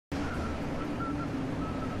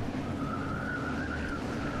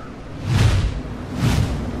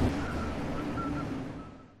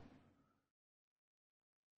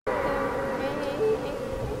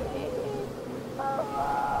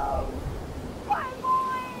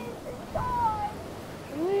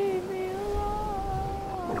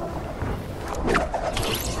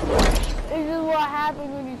This is what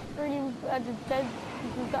happens when you scream at the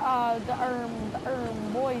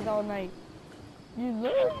boys all night. You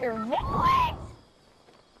lose your voice.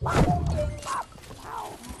 Wow.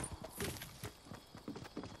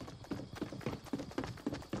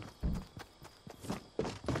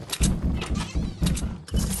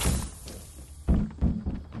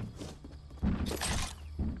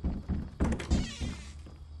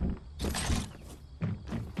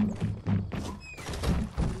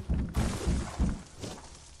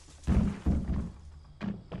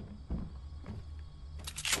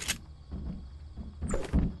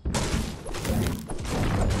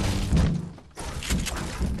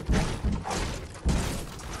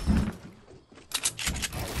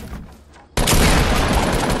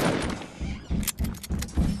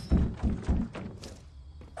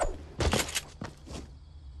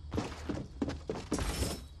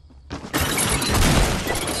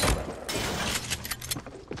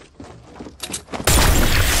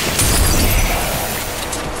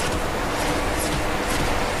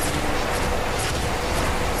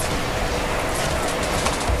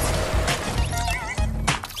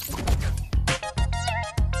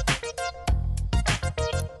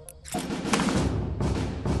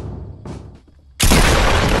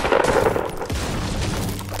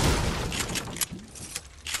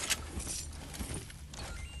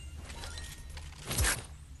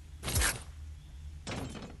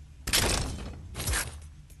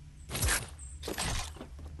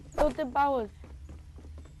 The powers.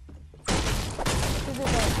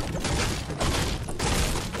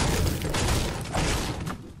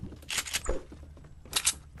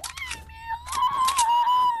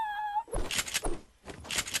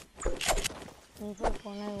 You play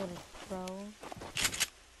Fortnite with a pro.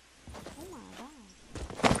 Oh my god.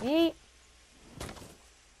 Yeet.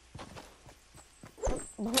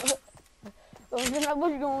 What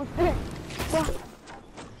you gonna say?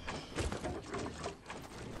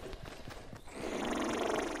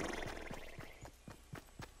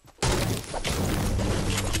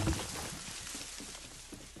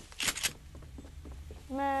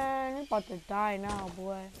 Man, you're about to die now,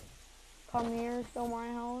 boy. Come here, steal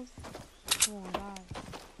my house. You won't die.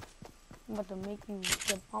 I'm about to make you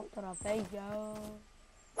get pumped to the face, yo.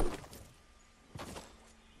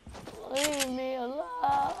 Leave me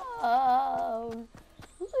alone.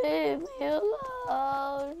 Leave me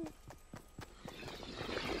alone.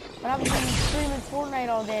 But I've been streaming Fortnite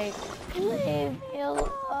all day. Leave me alone.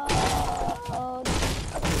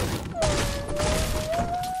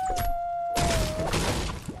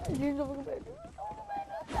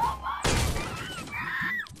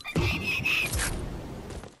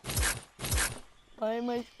 Why am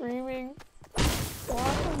I screaming? Why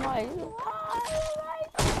am I?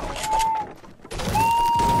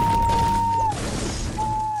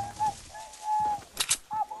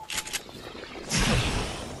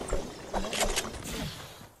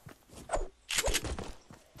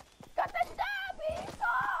 Got the stabby!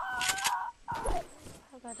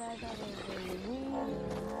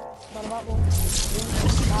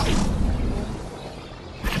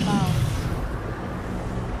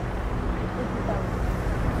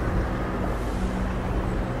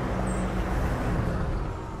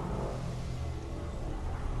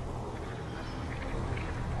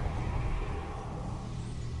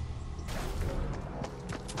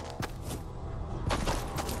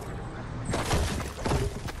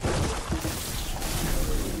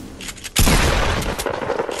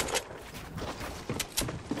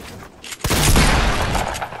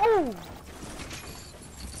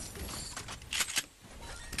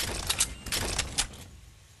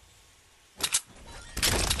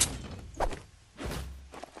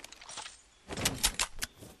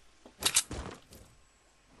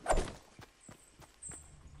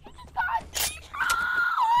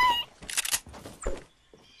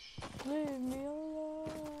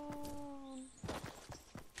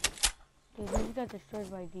 He got destroyed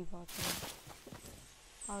by default.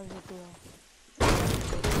 How does it feel?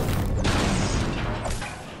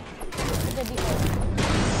 Look at default.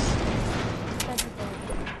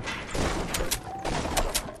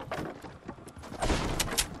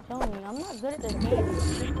 I'm telling you, I'm not good at this game.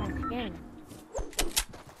 It's just my skin.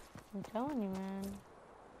 I'm telling you, man.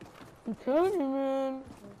 I'm telling you, man.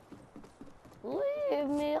 Leave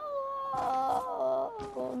me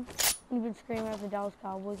alone. You've been screaming at the Dallas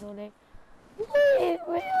Cowboys all day. Leave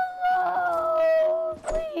me alone,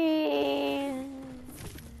 please,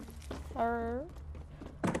 sir.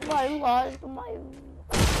 I lost my.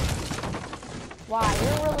 Wow,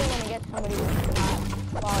 you're really gonna get somebody with that.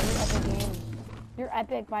 Wow, you're Epic Games. You're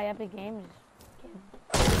Epic by Epic Games.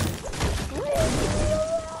 Leave me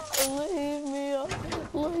alone. Leave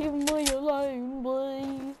me alone,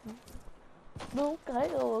 please. Don't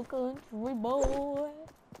kill a country boy.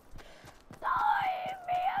 Leave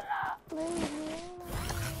me alone. Leave me alone.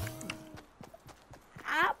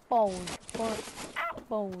 Apples for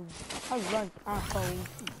apples. I like apples.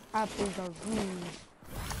 Apples are good.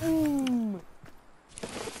 Mmm.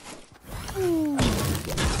 Mmm.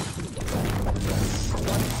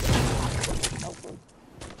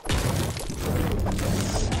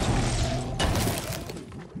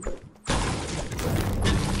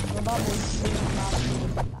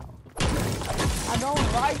 I don't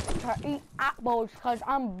like to eat apples because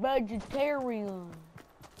I'm vegetarian.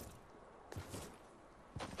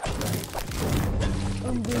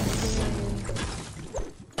 I'm vegetarian.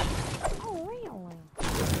 Oh, really?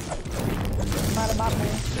 Bada bada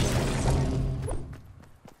boom.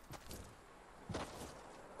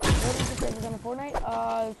 What is this episode of Fortnite?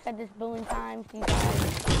 I've said this a billion times to you guys.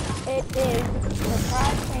 It is the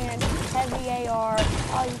trash can, heavy AR.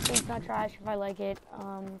 Obviously, it's not trash if I like it.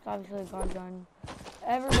 It's obviously a god gun.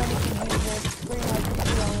 Everybody can use it. Pretty much it's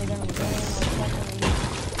the only gun in the game. Like definitely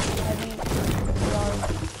heavy AR.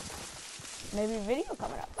 Maybe a video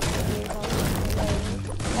coming up.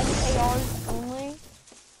 Heavy ARs only.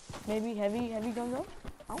 Maybe heavy guns up.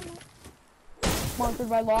 I don't know. Sponsored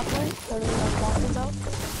by Lachlan. Totally not sponsored though.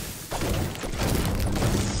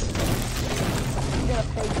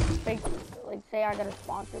 Fake, like say I got a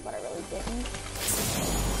sponsor, but I really didn't.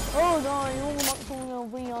 Oh no, you're not talking about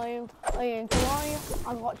video. And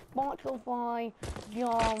I got sponsored by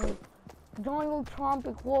Donald Trump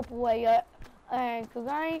Incorporated. And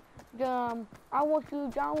today, I want you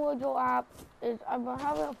to download your app. I've been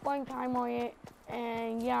having a fun time on it,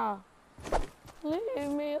 and yeah. Leave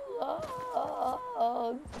me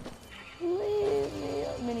alone. Leave me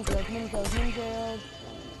alone. Mini kills.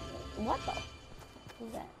 What the?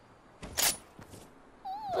 Who's that?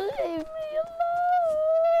 Leave me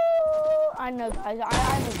alone. I know, guys.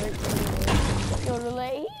 I'm a great singer.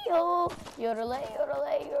 Yodelay, yodelay.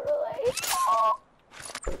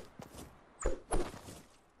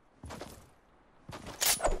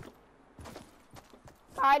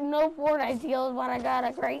 I know Fortnite skills, but I got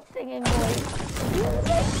a great singing voice.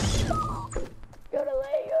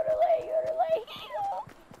 Yodelay.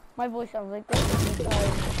 My voice sounds like this because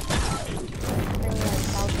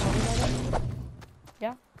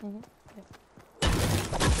yeah? Mm-hmm. Yeah.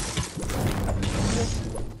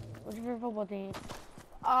 What's your favorite football team?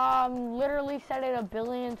 Literally said it a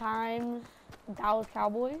billion times. Dallas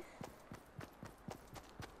Cowboys.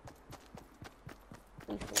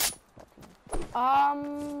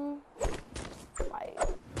 My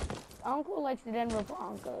uncle likes the Denver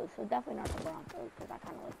Broncos, so definitely not the Broncos, because I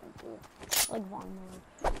kind of like them too. I like Von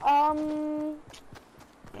Miller.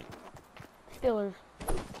 Steelers.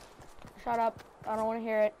 Shut up. I don't want to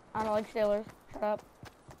hear it. I don't like Steelers. Shut up.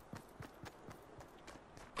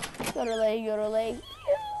 Yodelay.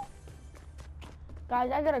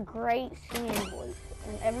 Guys, I got a great singing voice,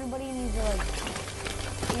 and everybody needs to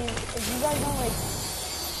if you guys don't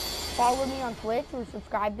follow me on Twitch or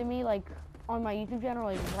subscribe to me on my YouTube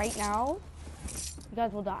channel right now, you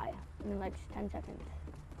guys will die in the next 10 seconds.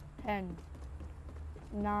 10,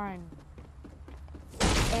 9,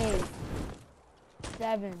 8,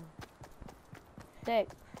 7,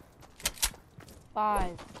 6,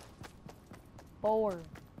 5, 4,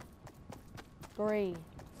 3,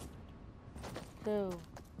 2,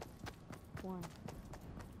 1.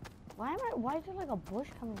 Why is there like a bush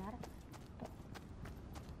coming out of it?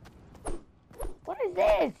 What is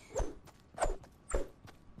this?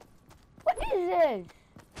 What is this?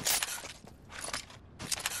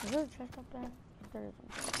 Is there a chest up there? There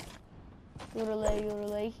isn't.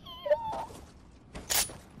 Yodelay.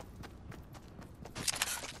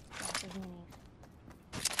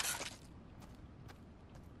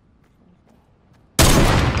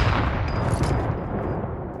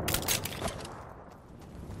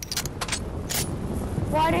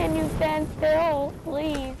 Why didn't you stand still?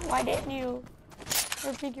 Please. Why didn't you?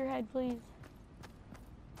 Or peek your head, please.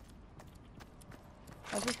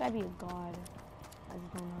 Let this guy be a god. I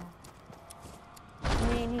just don't know. I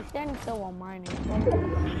mean, he's standing still while mining.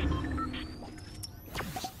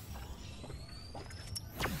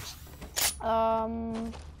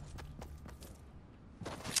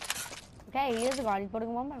 Okay, he is a god. He's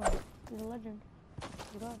putting one by one. He's a legend.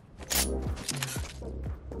 He's a god.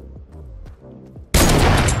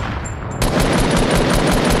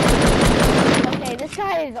 Okay, this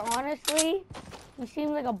guy is honestly, he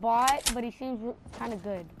seems like a bot, but he seems kind of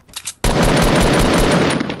good.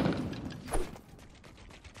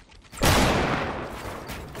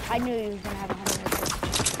 I knew he was gonna have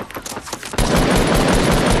 100.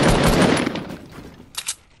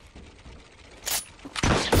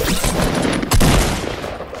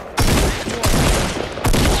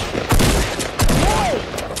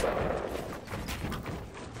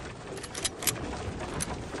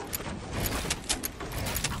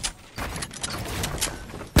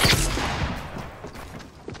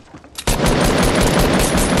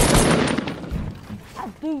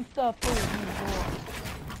 Do stuff for you, boy.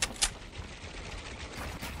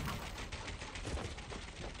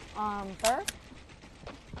 Sir?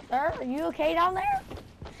 Sir, are you okay down there?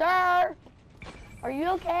 Sir? Are you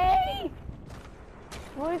okay?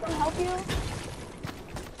 You want me to come help you?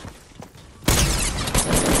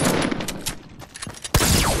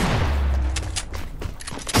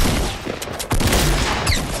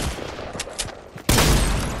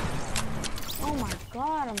 Oh my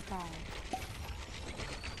god, I'm sorry.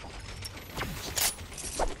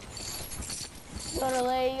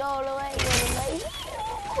 Yodelay, yodelay, yodelay,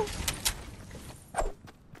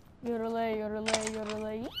 yodelay, yodelay,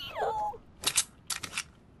 yodelay,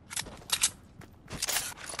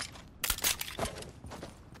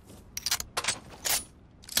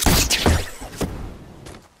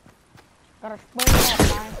 gotta spray it up,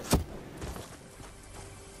 man.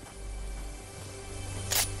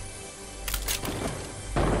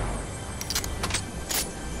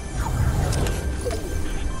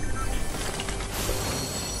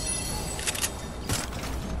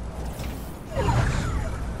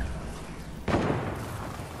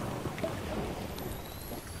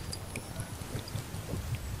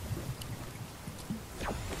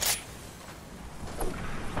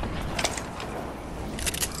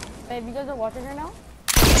 Babe, you guys are watching her now?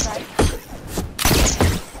 Right.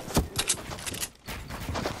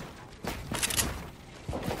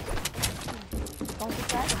 Don't you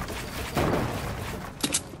cry?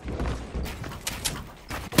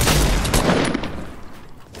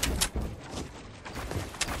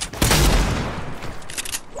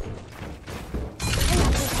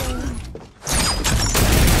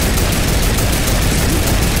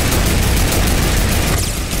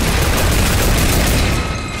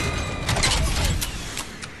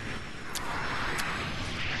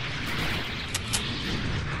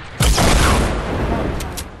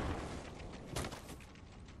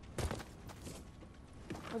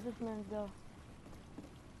 Where's this man go?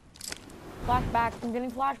 Flashbacks. I'm getting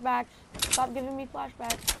flashbacks. Stop giving me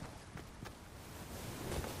flashbacks.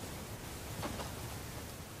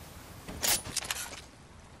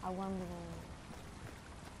 I want to.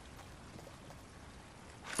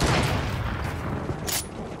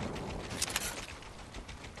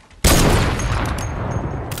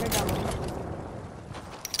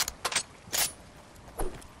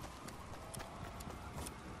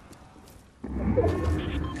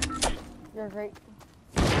 You're great.